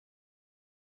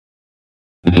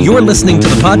You're listening to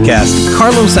the podcast,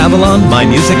 Carlos Avalon, My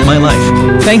Music, My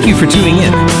Life. Thank you for tuning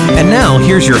in. And now,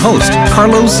 here's your host,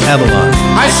 Carlos Avalon.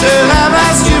 I should have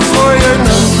asked you for your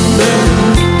number,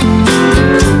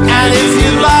 and if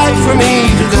you'd like for me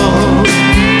to go,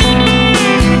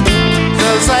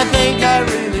 'cause I think I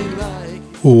really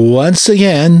like you. Once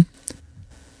again,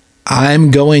 I'm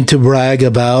going to brag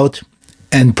about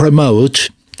and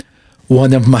promote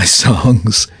one of my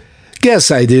songs. Guess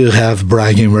I do have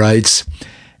bragging rights.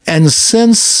 And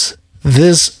since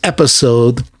this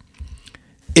episode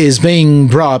is being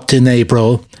dropped in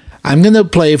April, I'm going to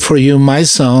play for you my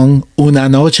song Una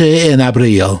Noche en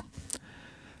Abril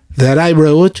that I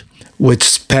wrote with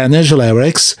Spanish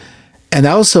lyrics and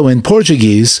also in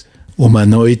Portuguese, Uma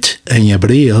Noite em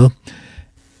Abril.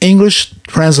 English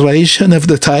translation of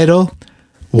the title,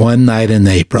 One Night in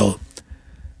April.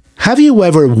 Have you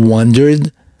ever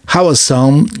wondered how a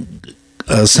song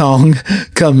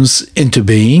comes into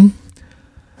being?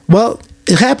 Well,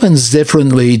 it happens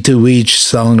differently to each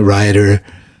songwriter,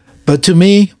 but to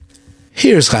me,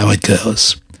 here's how it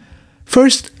goes.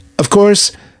 First, of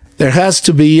course, there has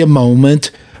to be a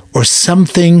moment or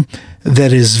something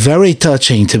that is very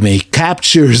touching to me,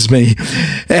 captures me,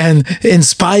 and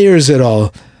inspires it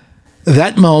all.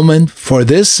 That moment for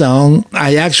this song,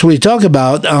 I actually talk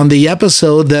about on the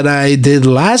episode that I did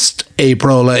last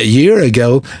April, a year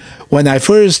ago, when I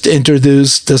first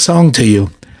introduced the song to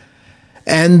you.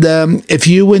 And if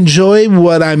you enjoy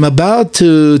what I'm about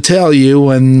to tell you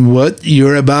and what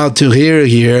you're about to hear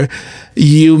here,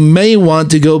 you may want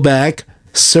to go back,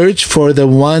 search for the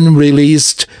one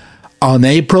released on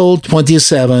April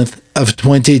 27th of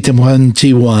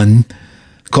 2021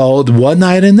 called One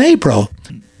Night in April.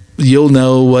 You'll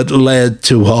know what led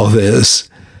to all this.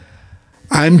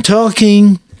 I'm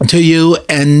talking to you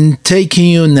and taking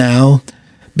you now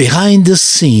behind the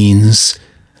scenes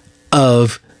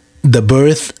of the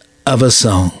birth of a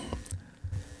song.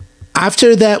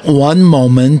 After that one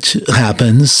moment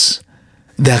happens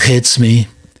that hits me,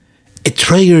 it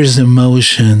triggers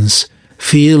emotions,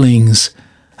 feelings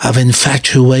of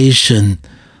infatuation,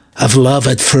 of love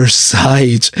at first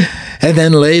sight. And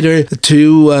then later,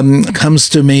 too, comes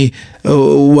to me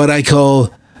what I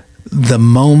call the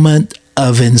moment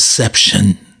of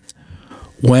inception.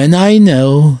 When I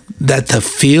know that the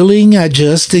feeling I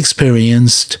just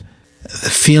experienced, the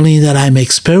feeling that I'm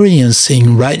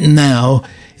experiencing right now,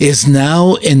 is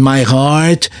now in my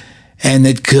heart, and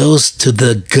it goes to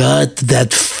the gut,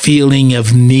 that feeling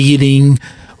of needing,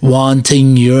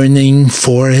 wanting, yearning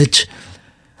for it.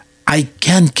 I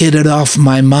can't get it off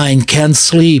my mind, can't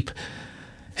sleep.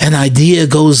 An idea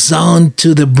goes on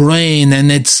to the brain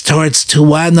and it starts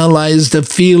to analyze the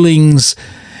feelings.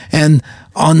 And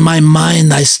on my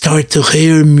mind, I start to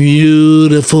hear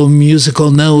beautiful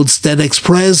musical notes that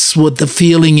express what the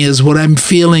feeling is, what I'm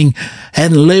feeling.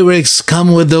 And lyrics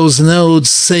come with those notes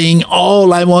saying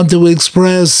all I want to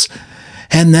express.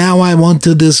 And now I want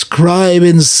to describe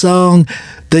in song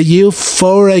the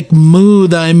euphoric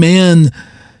mood I'm in,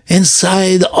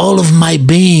 inside all of my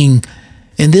being.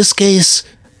 In this case,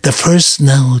 the first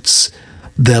notes,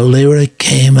 the lyric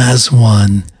came as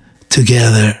one,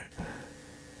 together.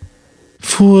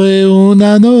 Fue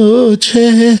una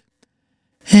noche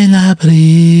en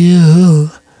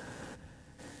abril.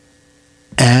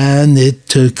 And it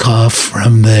took off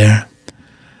from there.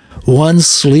 One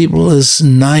sleepless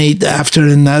night after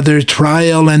another,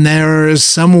 trial and error,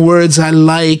 some words I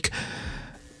like,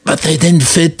 but they didn't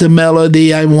fit the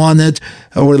melody I wanted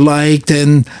or liked,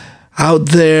 and out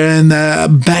there and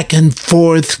back and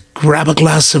forth, grab a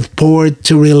glass of port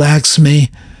to relax me.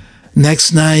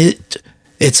 Next night,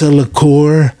 it's a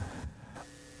liqueur.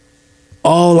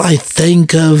 All I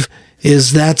think of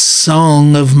is that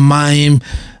song of mine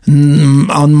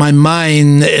on my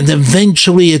mind, and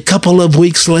eventually, a couple of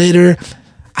weeks later,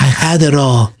 I had it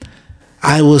all.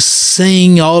 I was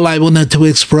saying all I wanted to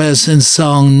express in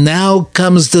song. Now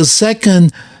comes the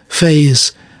second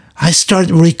phase. I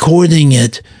start recording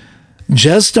it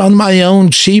just on my own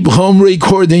cheap home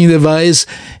recording device,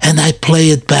 and I play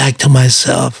it back to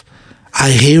myself.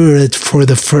 I hear it for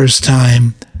the first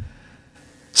time.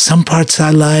 Some parts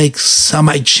I like, some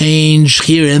I change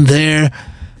here and there,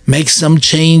 make some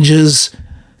changes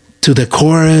to the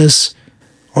chorus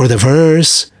or the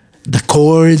verse, the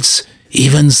chords,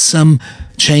 even some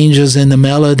changes in the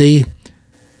melody,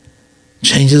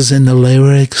 changes in the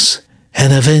lyrics,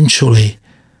 and eventually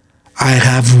I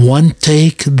have one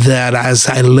take that as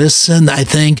I listen, I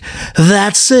think,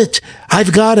 that's it,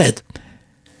 I've got it.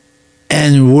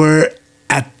 And we're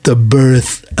at the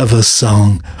birth of a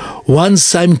song.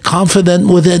 Once I'm confident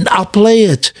with it, I'll play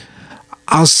it.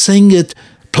 I'll sing it,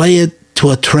 play it to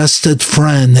a trusted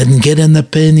friend and get an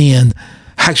opinion.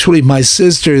 Actually, my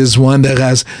sister is one that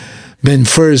has been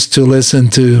first to listen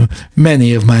to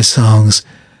many of my songs.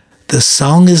 The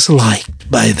song is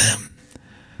liked by them.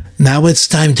 Now it's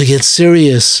time to get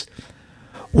serious.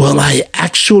 Will I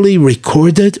actually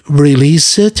record it,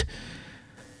 release it?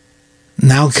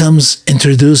 Now comes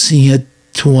introducing it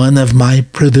to one of my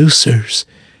producers.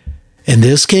 In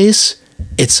this case,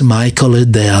 it's Michael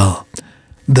Adele.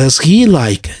 Does he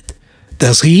like it?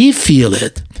 Does he feel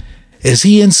it? Is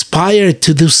he inspired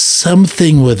to do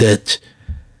something with it?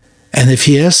 And if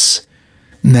yes,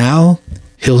 now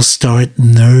he'll start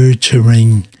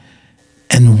nurturing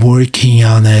and working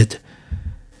on it.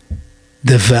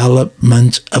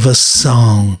 Development of a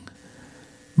song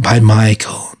by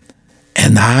Michael.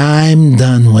 And I'm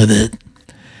done with it.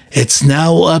 It's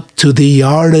now up to the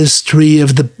artistry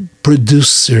of the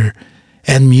producer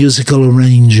and musical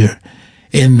arranger.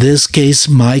 In this case,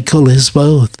 Michael is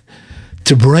both.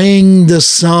 To bring the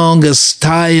song a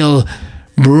style,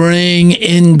 bring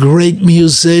in great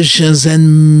musicians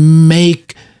and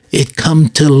make it come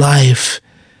to life.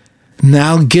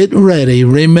 Now get ready.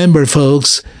 Remember,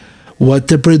 folks, what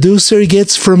the producer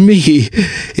gets from me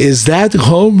is that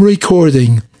home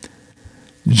recording.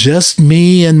 Just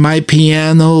me and my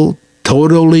piano,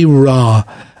 totally raw.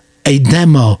 A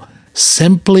demo, a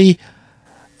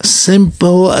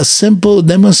simple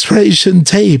demonstration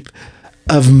tape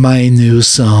of my new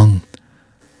song.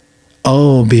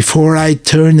 Oh, before I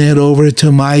turn it over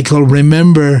to Michael,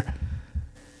 remember,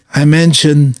 I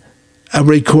mentioned a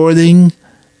recording,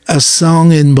 a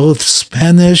song in both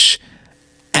Spanish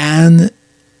and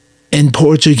in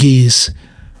Portuguese.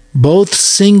 Both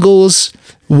singles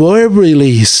were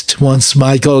released once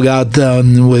Michael got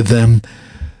done with them,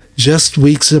 just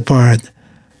weeks apart.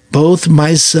 Both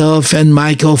myself and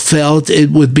Michael felt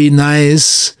it would be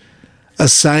nice,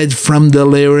 aside from the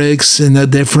lyrics in a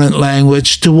different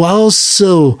language, to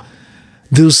also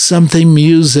do something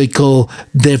musical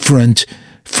different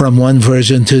from one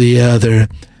version to the other.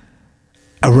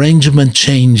 Arrangement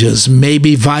changes,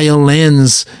 maybe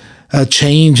violins, a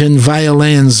change in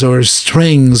violins or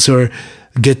strings or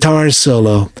guitar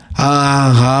solo.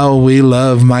 Ah, how we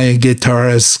love my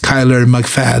guitarist, Skylar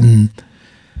McFadden.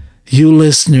 You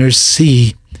listeners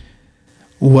see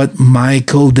what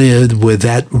Michael did with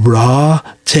that raw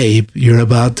tape you're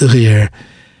about to hear.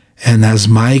 And as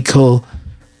Michael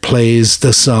plays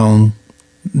the song,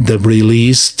 the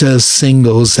released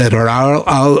singles that are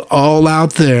all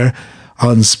out there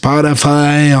on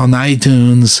Spotify, on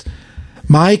iTunes,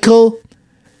 Michael,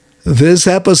 this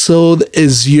episode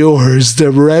is yours. The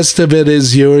rest of it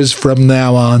is yours from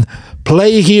now on.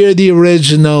 Play here the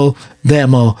original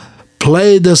demo.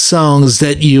 Play the songs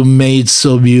that you made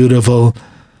so beautiful.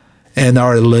 And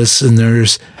our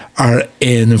listeners are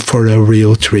in for a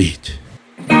real treat.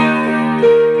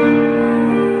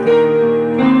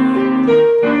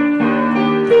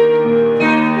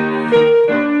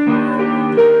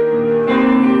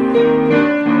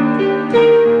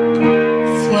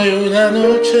 Fue una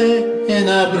noche en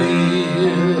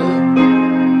abril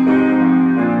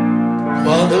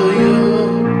cuando yo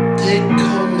te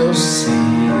conocí.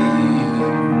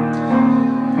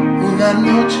 Una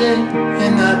noche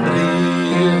en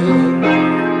abril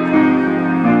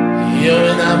yo me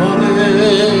enamoré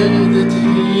de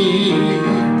ti.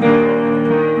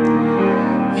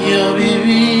 Yo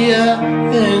vivía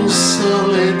en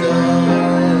soledad,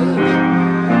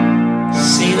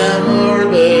 sin amor,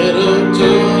 pero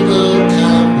todo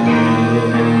cambió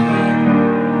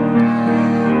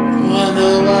cuando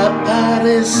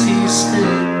apareciste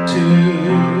tú.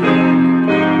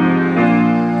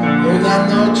 Una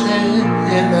noche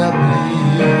en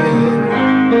abril,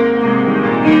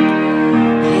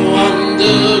 cuando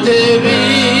te vi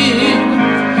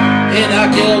en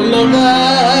aquel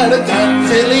lugar tan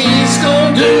feliz con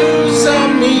tus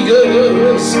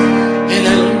amigos, en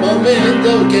el momento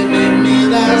que me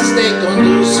miraste con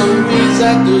tu sonrisa,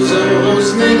 tus ojos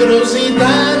negros y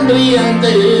tan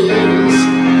brillantes,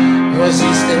 no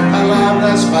existen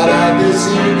palabras para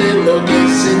decirte lo que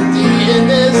sentí en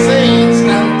ese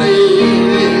instante.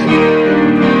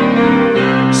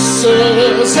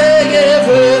 Solo sé que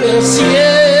fue del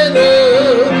cielo,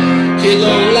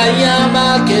 llegó la llama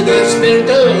que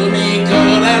despertó mi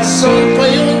corazón. Fue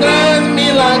un gran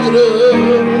milagro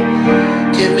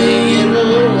que me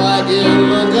llevó a aquel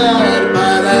lugar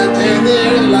para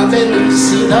tener la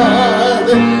felicidad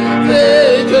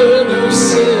de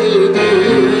conocerte.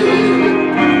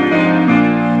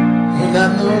 Una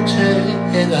noche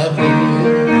en abril.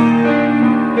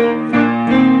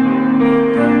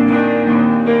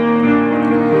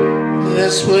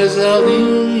 después al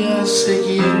día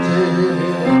siguiente,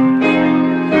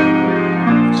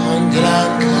 con gran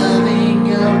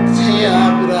cariño te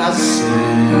abracé,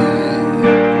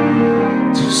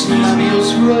 tus labios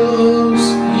rojos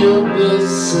yo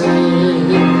besé,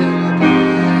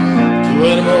 tu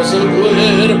hermoso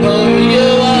cuerpo yo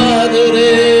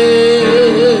adoré,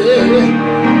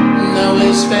 no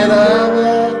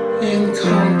esperaba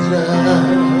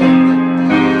encontrar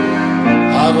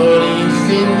amor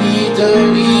infinito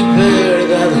y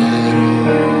verdadero.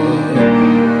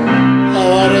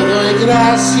 Ahora doy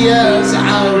gracias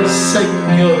al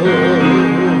Señor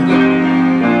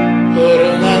por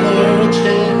una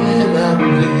noche en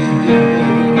abril.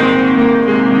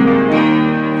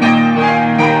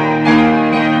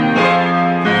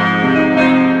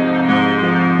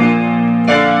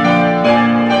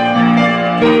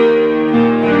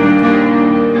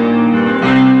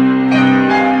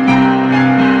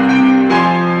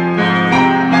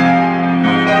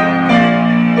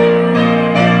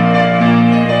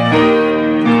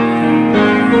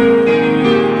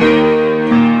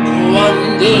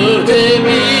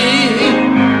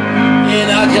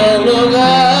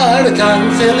 Tan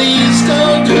feliz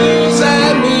con tus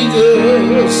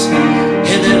amigos,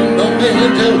 en el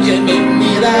momento que me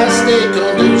miraste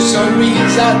con tu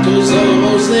sonrisa, tus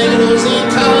ojos negros y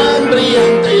tan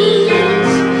brillantes,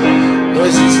 no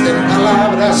existen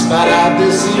palabras para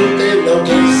decirte lo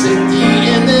que sentí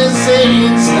en ese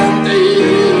instante.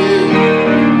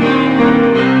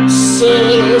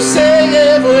 Solo sé que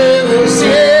fue del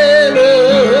cielo,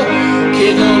 que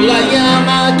con la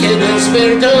llama que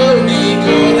despertó mi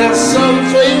corazón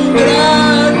fue un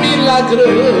gran milagro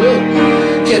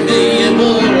que me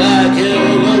llevó a aquel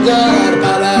lugar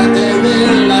para tener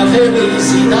la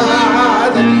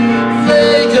felicidad de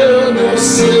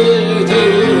conocerte.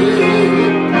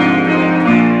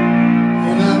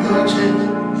 Una noche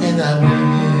en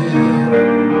abril,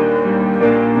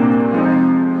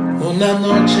 una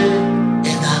noche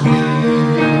en abril.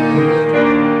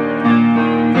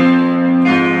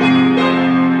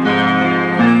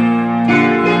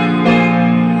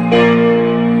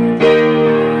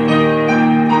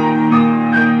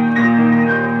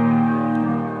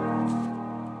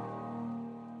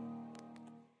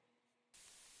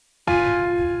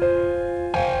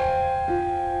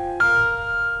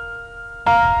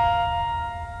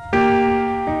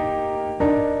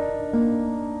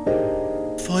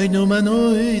 Foi numa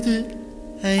noite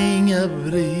em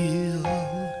abril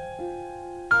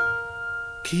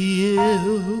que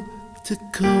eu te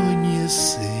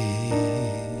conheci.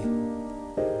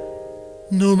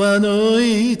 Numa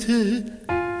noite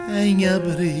em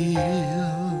abril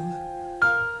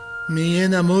me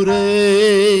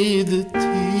enamorei de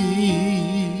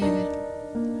ti.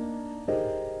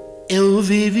 Eu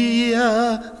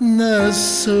vivia na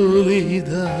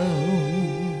solidão,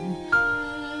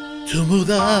 tu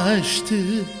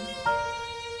mudaste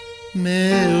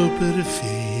meu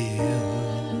perfil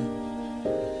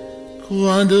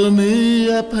quando me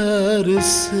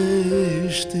apareceste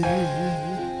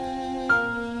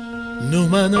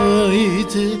numa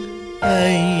noite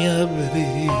em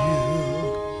abril.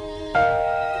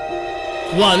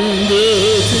 Quando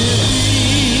te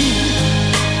vi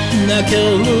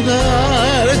naquele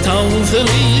lugar tão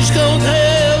feliz com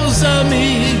teus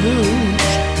amigos,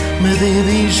 me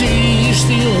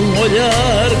dirigiste um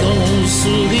olhar com um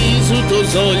sorriso,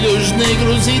 teus olhos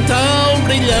negros e tão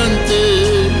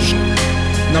brilhantes.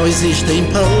 Não existem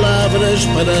palavras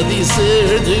para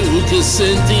dizer-te o que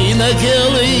senti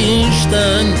naquele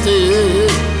instante.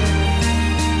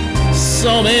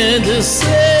 Somente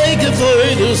sei que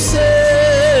foi do céu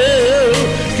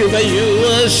que veio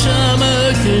a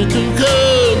chama que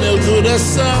tocou meu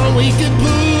coração e que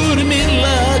por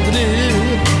milagre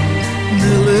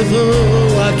me levou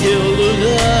àquele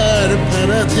lugar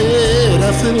para ter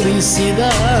a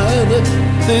felicidade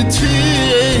de te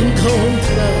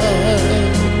encontrar.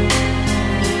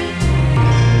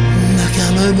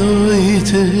 Naquela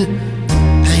noite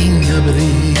em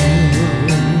abril,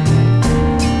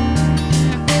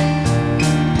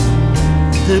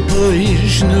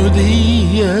 depois no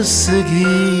dia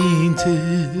seguinte,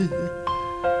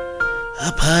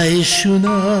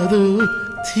 apaixonado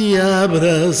te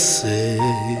abracei,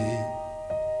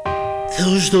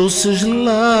 teus doces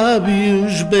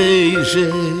lábios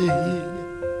beijei,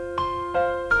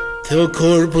 teu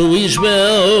corpo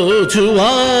esbelto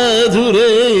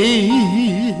adorei.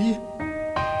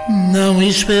 Não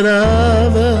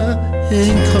esperava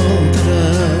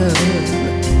encontrar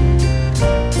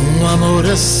um amor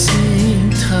assim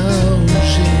tão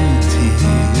gentil.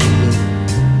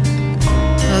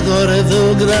 agora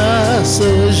dou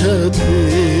graças a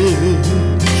Deus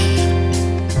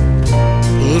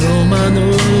por uma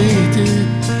noite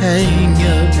em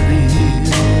abril.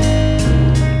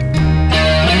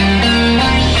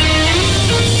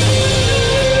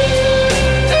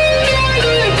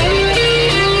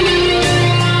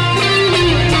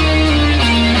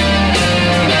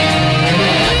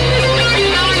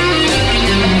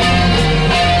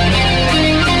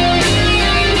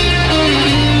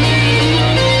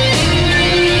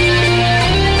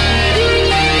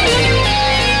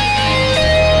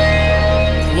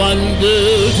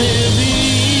 Quando te vi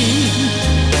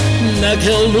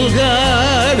naquele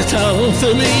lugar tão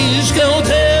feliz com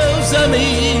teus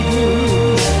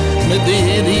amigos, me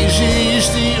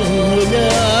dirigiste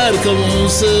olhar com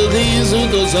sorriso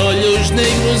dos olhos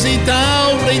negros e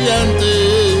tão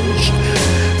brilhantes.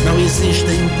 Não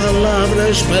existem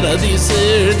palavras para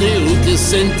dizer-te o que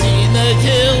senti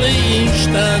naquele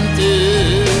instante.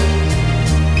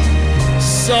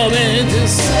 Somente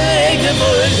sei que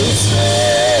foi do céu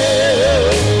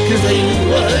que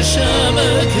veio a chama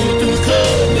que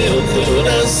tocou meu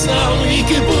coração e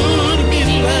que por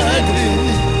milagre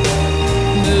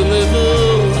me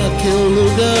levou àquele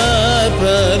lugar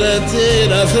para ter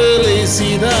a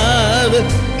felicidade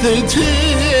de te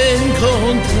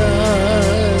encontrar.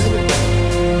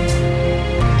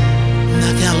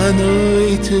 Naquela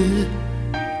noite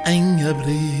em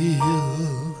abril,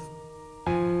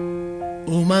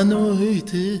 uma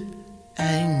noite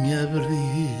em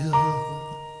abril,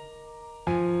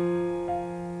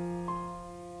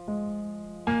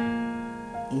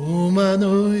 uma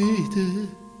noite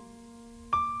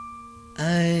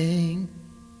em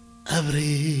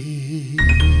abril.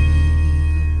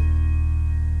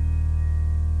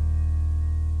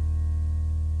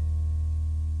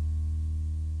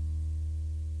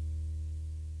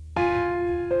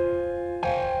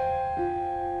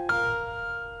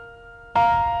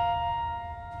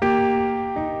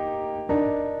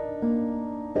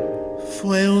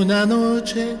 Fue una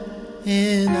noche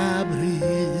en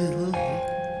abril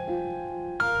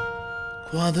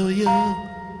cuando yo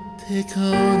te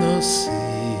conocí.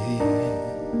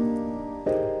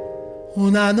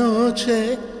 Una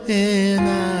noche en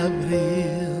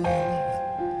abril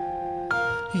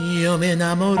yo me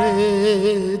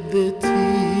enamoré de ti.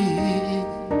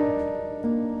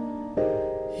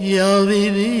 Yo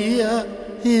vivía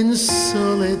en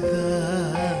soledad,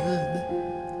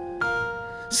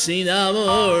 sin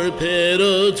amor,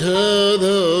 pero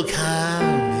todo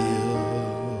cambió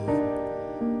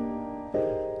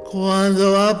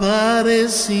cuando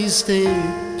apareciste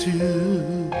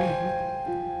tú.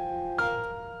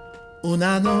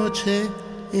 Una noche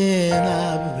en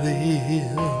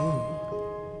abril,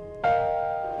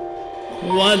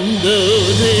 cuando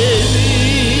te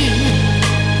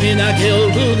vi en aquel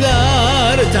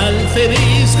lugar tan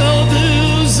feliz con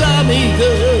tus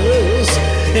amigos.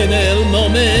 En el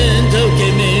momento que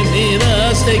me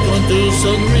miraste con tu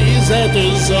sonrisa,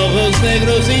 tus ojos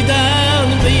negros y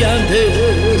tan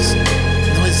brillantes,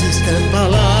 no existen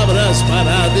palabras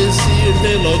para decirte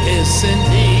lo que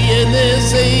sentí en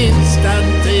ese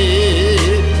instante.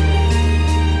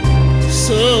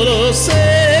 Solo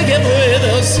sé que fue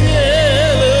del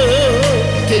cielo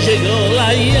que llegó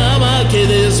la llama que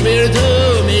despertó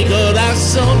mi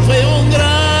corazón. Fue un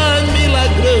gran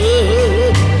milagro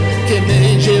que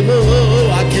me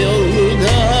llevó a aquel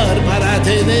lugar para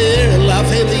tener la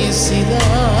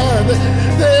felicidad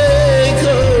de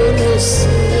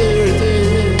conocerte.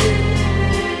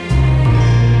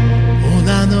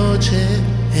 Una noche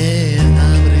en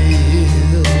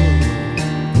abril,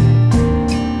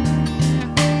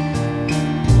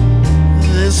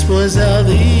 después al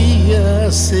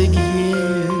día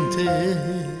siguiente,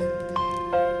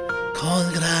 con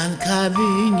gran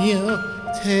cariño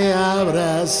te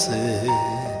abracé,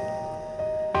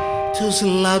 tus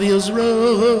labios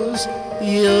rojos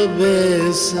yo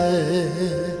besé,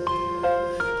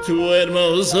 tu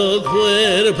hermoso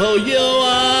cuerpo yo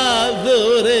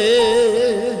adoré.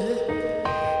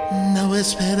 No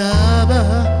esperaba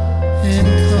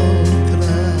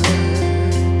encontrar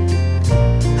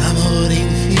amor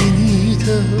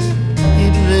infinito y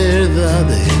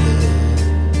verdadero.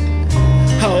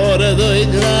 Ahora doy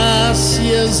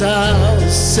gracias al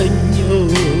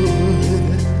Señor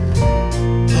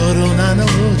por una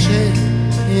noche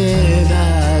en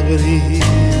abril.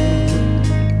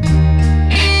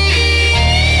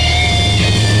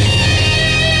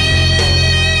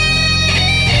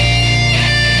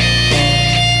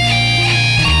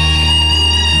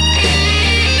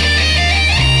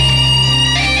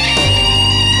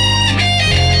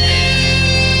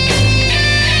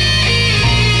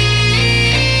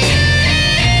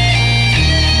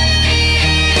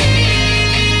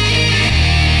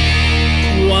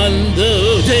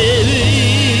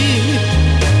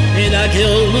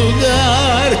 aquel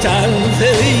lugar tan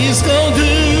feliz con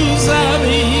tus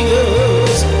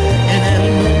amigos. En el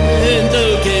momento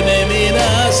que me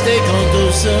miraste con tu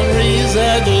sonrisa,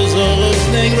 tus ojos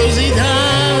negros y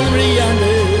tan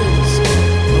brillantes,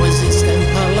 no existen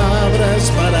palabras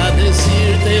para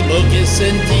decirte lo que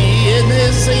sentí en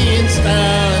ese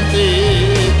instante.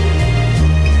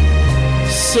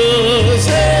 Solo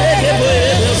sé que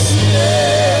puedo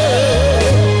ser,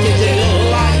 que llegó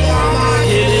la llama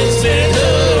que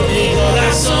despertó mi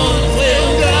corazón. Fue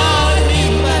un gran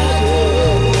milagro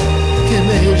que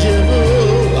me llevó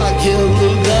a aquel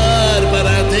lugar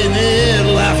para tener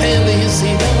la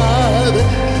felicidad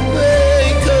de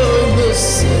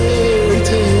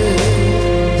conocerte.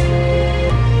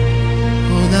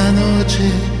 Una noche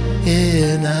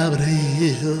en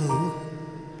abril,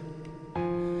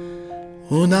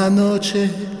 una noche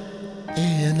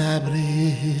en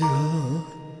abril,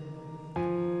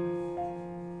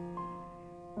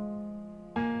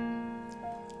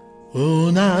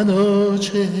 una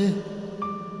noche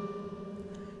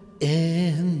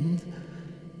en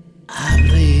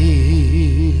abril.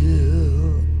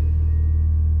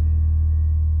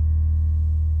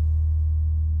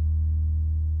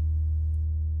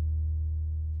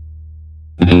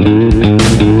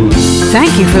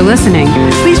 Thank you for listening.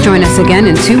 Please join us again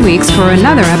in 2 weeks for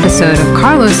another episode of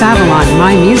Carlos Avalon,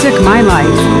 My Music, My Life.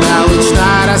 Now each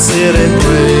night I sit and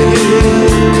pray.